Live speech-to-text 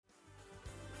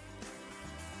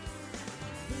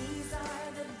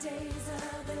days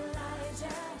of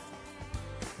Elijah,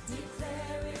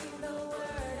 declaring the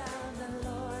word of the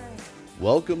Lord.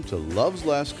 Welcome to Love's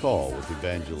Last Call with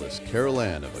Evangelist Carol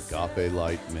Ann of Agape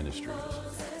Light Ministries.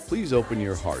 Please open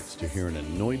your hearts to hear an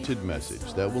anointed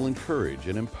message that will encourage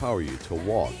and empower you to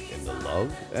walk in the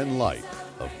love and light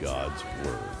of God's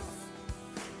Word.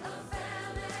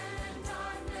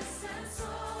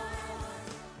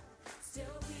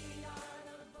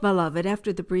 Beloved,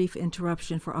 after the brief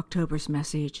interruption for October's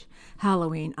message,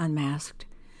 Halloween Unmasked,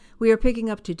 we are picking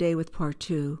up today with part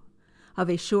 2 of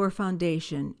A Sure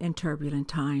Foundation in Turbulent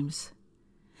Times.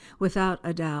 Without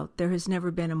a doubt, there has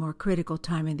never been a more critical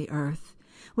time in the earth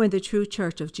when the true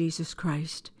Church of Jesus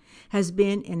Christ has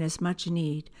been in as much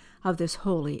need of this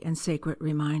holy and sacred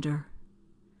reminder.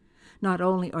 Not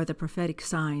only are the prophetic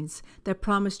signs that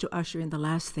promise to usher in the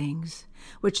last things,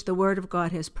 which the Word of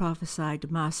God has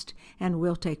prophesied must and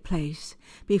will take place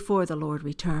before the Lord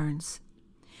returns,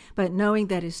 but knowing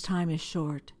that his time is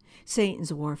short,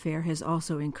 Satan's warfare has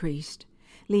also increased,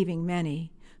 leaving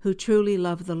many who truly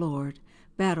love the Lord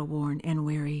battle-worn and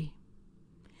weary.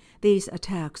 These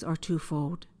attacks are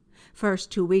twofold. First,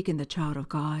 to weaken the child of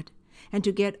God, and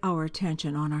to get our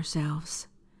attention on ourselves.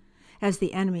 As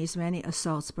the enemy's many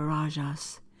assaults barrage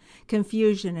us,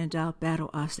 confusion and doubt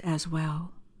battle us as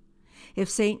well. If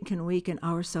Satan can weaken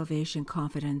our salvation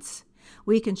confidence,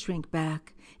 we can shrink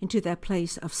back into that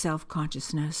place of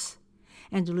self-consciousness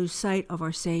and lose sight of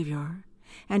our Savior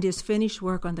and his finished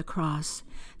work on the cross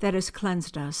that has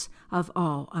cleansed us of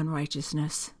all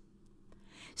unrighteousness.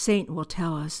 Satan will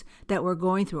tell us that we're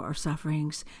going through our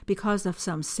sufferings because of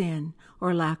some sin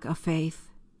or lack of faith,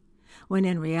 when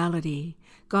in reality,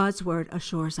 God's Word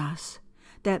assures us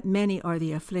that many are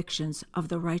the afflictions of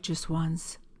the righteous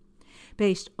ones,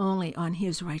 based only on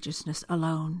his righteousness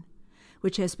alone,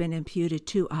 which has been imputed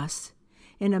to us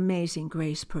in amazing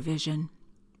grace provision.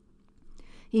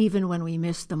 Even when we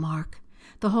miss the mark,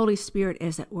 the Holy Spirit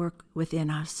is at work within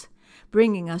us,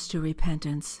 bringing us to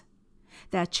repentance,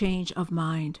 that change of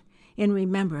mind in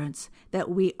remembrance that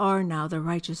we are now the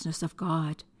righteousness of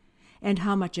God, and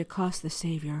how much it cost the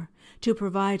Savior to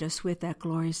provide us with that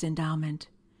glorious endowment,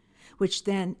 which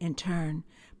then, in turn,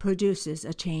 produces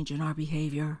a change in our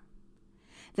behavior.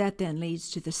 That then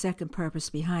leads to the second purpose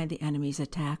behind the enemy's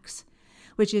attacks,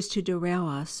 which is to derail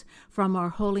us from our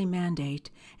holy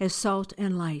mandate as salt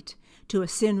and light to a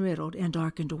sin-riddled and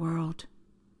darkened world.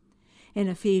 In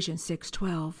Ephesians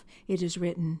 6:12, it is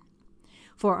written,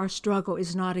 "For our struggle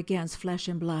is not against flesh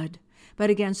and blood, but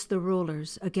against the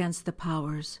rulers, against the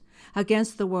powers,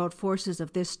 against the world forces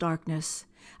of this darkness,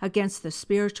 against the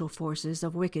spiritual forces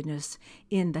of wickedness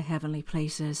in the heavenly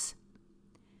places."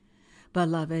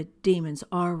 Beloved, demons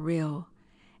are real,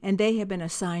 and they have been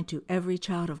assigned to every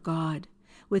child of God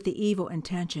with the evil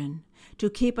intention to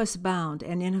keep us bound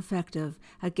and ineffective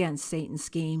against Satan's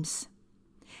schemes.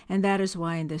 And that is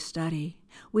why in this study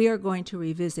we are going to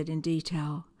revisit in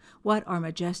detail what our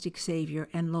majestic Savior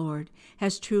and Lord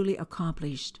has truly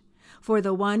accomplished for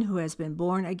the one who has been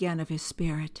born again of his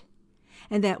Spirit,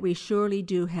 and that we surely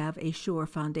do have a sure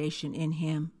foundation in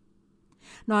him.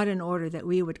 Not in order that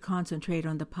we would concentrate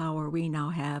on the power we now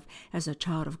have as a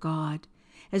child of God,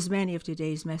 as many of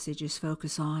today's messages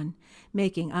focus on,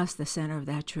 making us the center of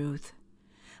that truth,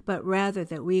 but rather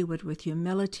that we would with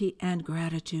humility and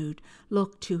gratitude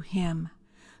look to him,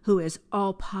 who is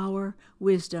all power,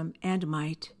 wisdom, and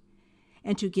might,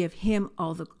 and to give him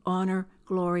all the honor,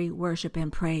 glory, worship,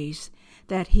 and praise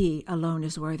that he alone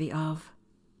is worthy of.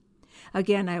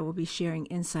 Again, I will be sharing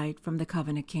insight from the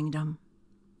Covenant Kingdom.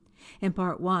 In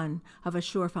part 1 of A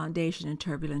Sure Foundation in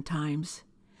Turbulent Times,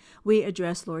 we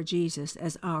address Lord Jesus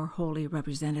as our holy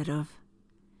representative.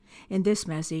 In this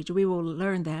message, we will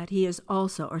learn that he is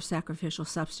also our sacrificial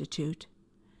substitute.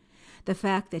 The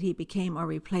fact that he became our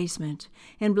replacement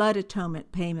and blood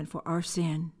atonement payment for our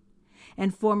sin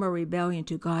and former rebellion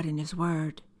to God and his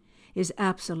word is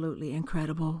absolutely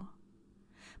incredible.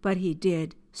 But he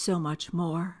did so much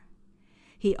more.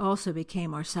 He also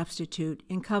became our substitute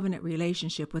in covenant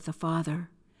relationship with the Father,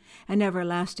 an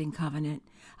everlasting covenant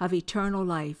of eternal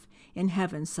life in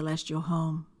heaven's celestial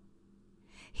home.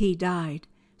 He died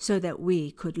so that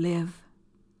we could live.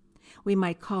 We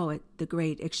might call it the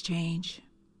Great Exchange.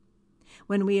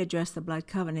 When we addressed the blood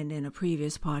covenant in a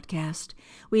previous podcast,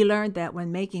 we learned that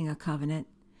when making a covenant,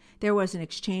 there was an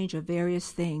exchange of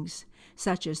various things,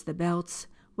 such as the belts,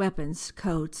 weapons,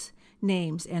 coats,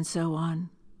 names, and so on.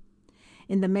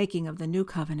 In the making of the new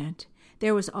covenant,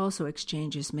 there was also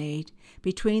exchanges made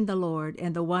between the Lord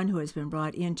and the one who has been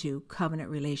brought into covenant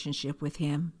relationship with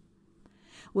him.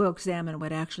 We'll examine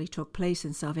what actually took place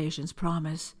in salvation's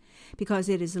promise because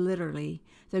it is literally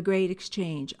the great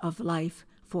exchange of life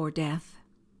for death.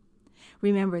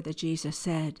 Remember that Jesus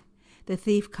said, "The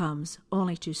thief comes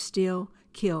only to steal,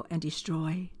 kill, and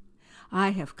destroy.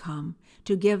 I have come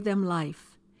to give them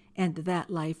life, and that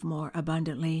life more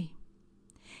abundantly."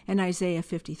 In Isaiah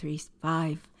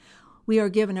 53:5, we are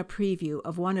given a preview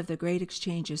of one of the great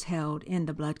exchanges held in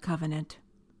the blood covenant.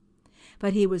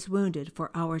 But he was wounded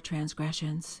for our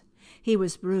transgressions. He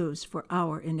was bruised for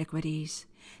our iniquities.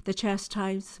 The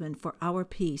chastisement for our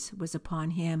peace was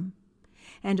upon him,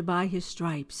 and by his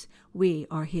stripes we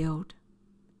are healed.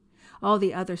 All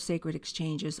the other sacred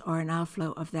exchanges are an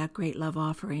outflow of that great love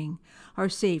offering our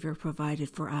Savior provided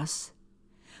for us.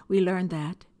 We learn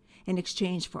that, in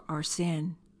exchange for our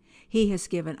sin, he has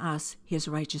given us his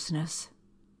righteousness.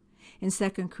 In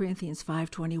 2 Corinthians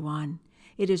 5:21,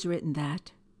 it is written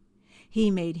that he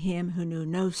made him who knew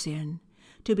no sin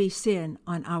to be sin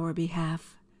on our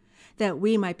behalf, that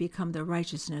we might become the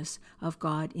righteousness of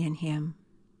God in him.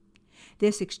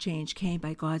 This exchange came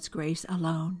by God's grace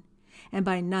alone, and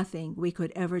by nothing we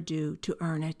could ever do to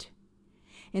earn it.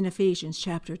 In Ephesians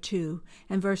chapter 2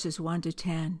 and verses 1 to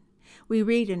 10, we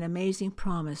read an amazing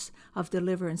promise of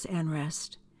deliverance and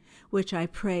rest, which I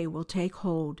pray will take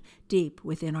hold deep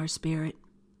within our spirit.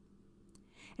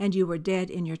 "And you were dead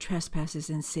in your trespasses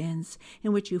and sins,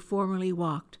 in which you formerly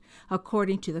walked,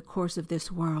 according to the course of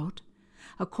this world,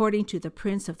 according to the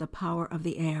prince of the power of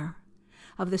the air,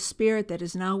 of the spirit that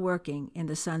is now working in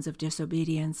the sons of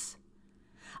disobedience.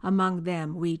 Among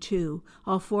them we too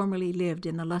all formerly lived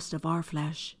in the lust of our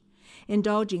flesh,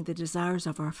 indulging the desires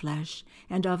of our flesh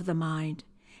and of the mind,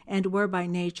 and were by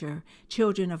nature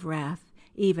children of wrath,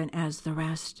 even as the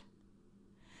rest.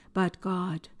 But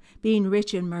God, being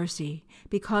rich in mercy,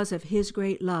 because of his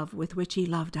great love with which he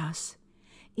loved us,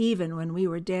 even when we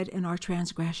were dead in our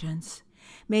transgressions,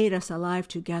 made us alive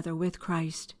together with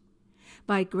Christ.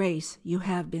 By grace you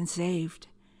have been saved,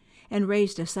 and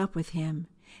raised us up with him,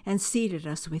 and seated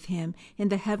us with him in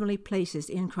the heavenly places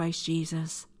in Christ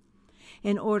Jesus,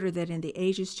 in order that in the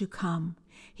ages to come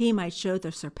he might show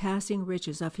the surpassing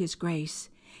riches of his grace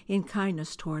in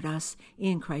kindness toward us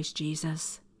in Christ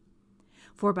Jesus.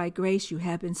 For by grace you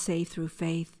have been saved through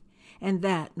faith, and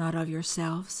that not of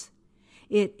yourselves.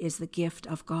 It is the gift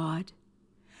of God,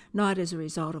 not as a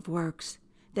result of works,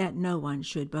 that no one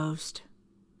should boast.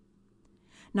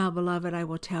 Now, beloved, I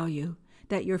will tell you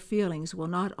that your feelings will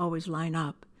not always line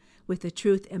up with the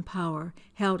truth and power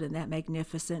held in that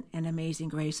magnificent and amazing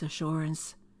grace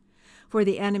assurance. For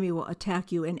the enemy will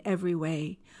attack you in every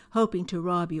way, hoping to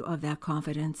rob you of that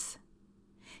confidence.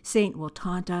 Satan will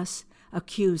taunt us,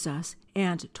 accuse us,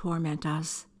 and torment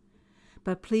us.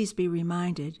 But please be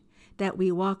reminded that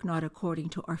we walk not according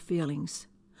to our feelings,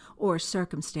 or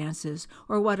circumstances,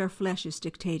 or what our flesh is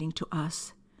dictating to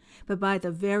us, but by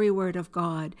the very word of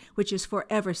God, which is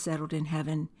forever settled in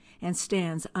heaven and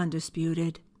stands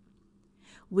undisputed.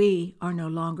 We are no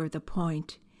longer the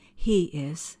point. He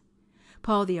is.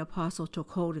 Paul the Apostle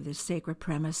took hold of this sacred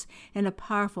premise in a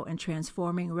powerful and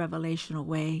transforming revelational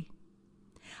way.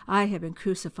 I have been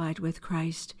crucified with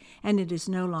Christ, and it is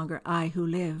no longer I who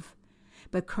live,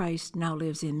 but Christ now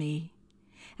lives in me.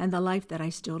 And the life that I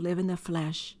still live in the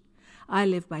flesh, I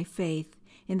live by faith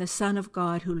in the Son of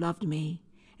God who loved me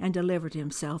and delivered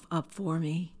himself up for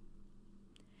me.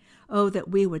 Oh, that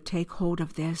we would take hold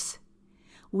of this.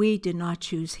 We did not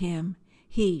choose him.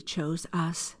 He chose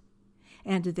us.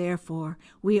 And therefore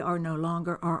we are no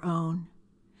longer our own.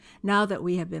 Now that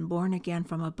we have been born again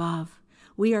from above,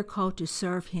 we are called to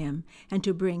serve him and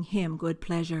to bring him good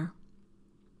pleasure.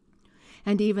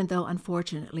 And even though,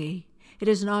 unfortunately, it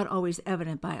is not always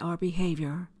evident by our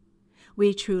behavior,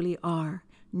 we truly are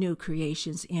new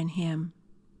creations in him.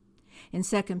 In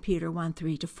 2 Peter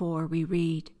 1:3-4 we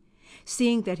read,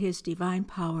 "Seeing that his divine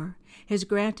power has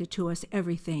granted to us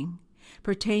everything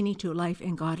pertaining to life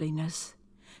and godliness,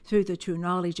 through the true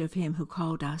knowledge of him who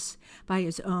called us by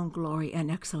his own glory and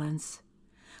excellence.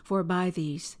 For by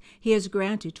these he has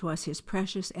granted to us his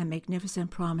precious and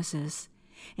magnificent promises,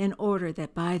 in order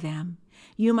that by them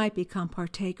you might become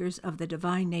partakers of the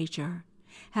divine nature,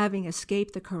 having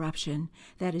escaped the corruption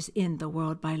that is in the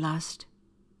world by lust.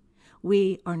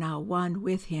 We are now one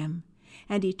with him,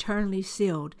 and eternally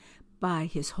sealed by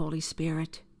his Holy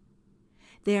Spirit.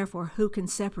 Therefore, who can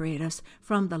separate us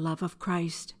from the love of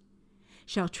Christ?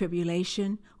 Shall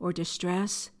tribulation, or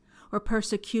distress, or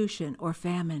persecution, or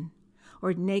famine,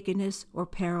 or nakedness, or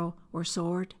peril, or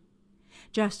sword?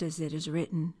 Just as it is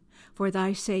written, for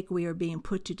thy sake we are being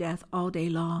put to death all day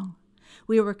long.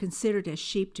 We were considered as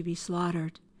sheep to be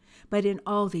slaughtered. But in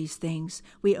all these things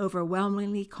we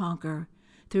overwhelmingly conquer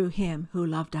through him who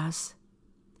loved us.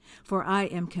 For I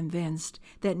am convinced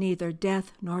that neither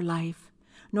death nor life,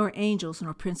 nor angels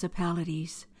nor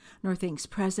principalities, nor things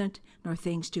present nor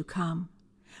things to come,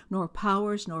 nor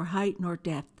powers nor height nor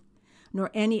depth, nor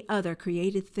any other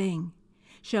created thing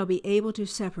shall be able to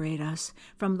separate us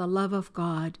from the love of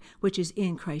God which is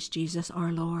in Christ Jesus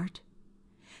our Lord.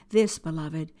 This,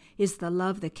 beloved, is the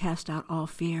love that casts out all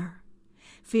fear: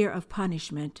 fear of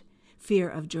punishment, fear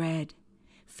of dread,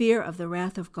 fear of the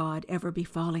wrath of God ever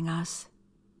befalling us.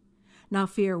 Now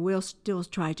fear will still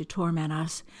try to torment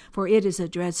us, for it is a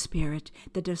dread spirit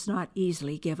that does not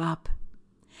easily give up.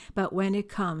 But when it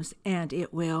comes, and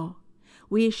it will,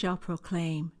 we shall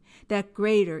proclaim that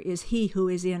greater is he who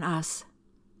is in us.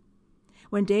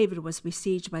 When David was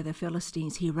besieged by the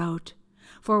Philistines, he wrote,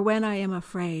 "For when I am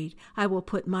afraid, I will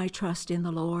put my trust in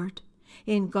the Lord.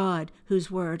 In God, whose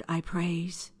word I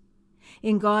praise.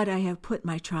 In God I have put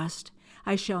my trust.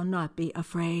 I shall not be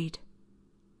afraid."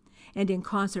 And in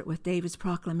concert with David's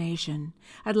proclamation,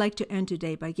 I'd like to end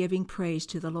today by giving praise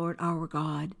to the Lord our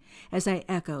God, as I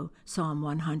echo Psalm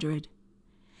 100.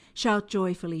 Shout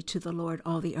joyfully to the Lord,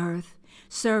 all the earth.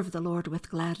 Serve the Lord with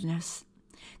gladness.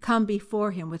 Come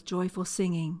before him with joyful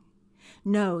singing.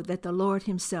 Know that the Lord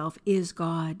himself is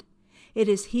God. It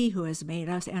is he who has made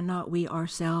us, and not we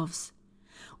ourselves.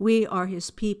 We are his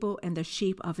people and the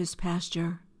sheep of his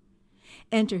pasture.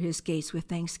 Enter his gates with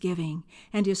thanksgiving,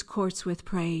 and his courts with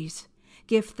praise.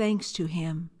 Give thanks to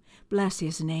him. Bless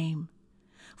his name.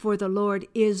 For the Lord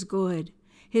is good.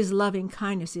 His loving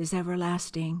kindness is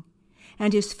everlasting,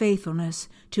 and his faithfulness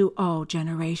to all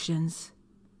generations.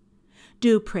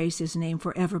 Do praise his name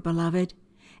forever, beloved,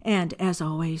 and as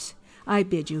always, I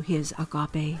bid you his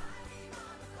agape.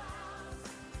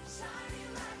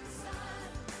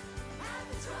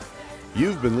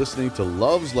 You've been listening to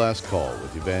Love's Last Call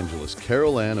with Evangelist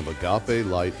Carol Ann of Agape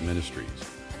Light Ministries.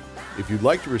 If you'd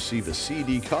like to receive a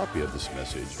CD copy of this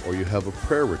message, or you have a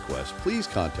prayer request, please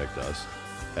contact us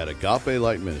at Agape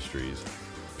Light Ministries,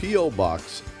 P.O.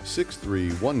 Box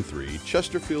 6313,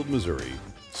 Chesterfield, Missouri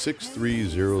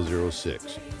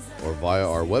 63006, or via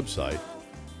our website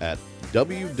at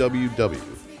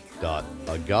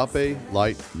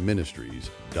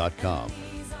www.agapelightministries.com.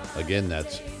 Again,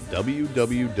 that's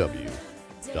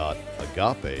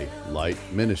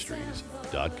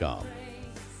www.agapelightministries.com.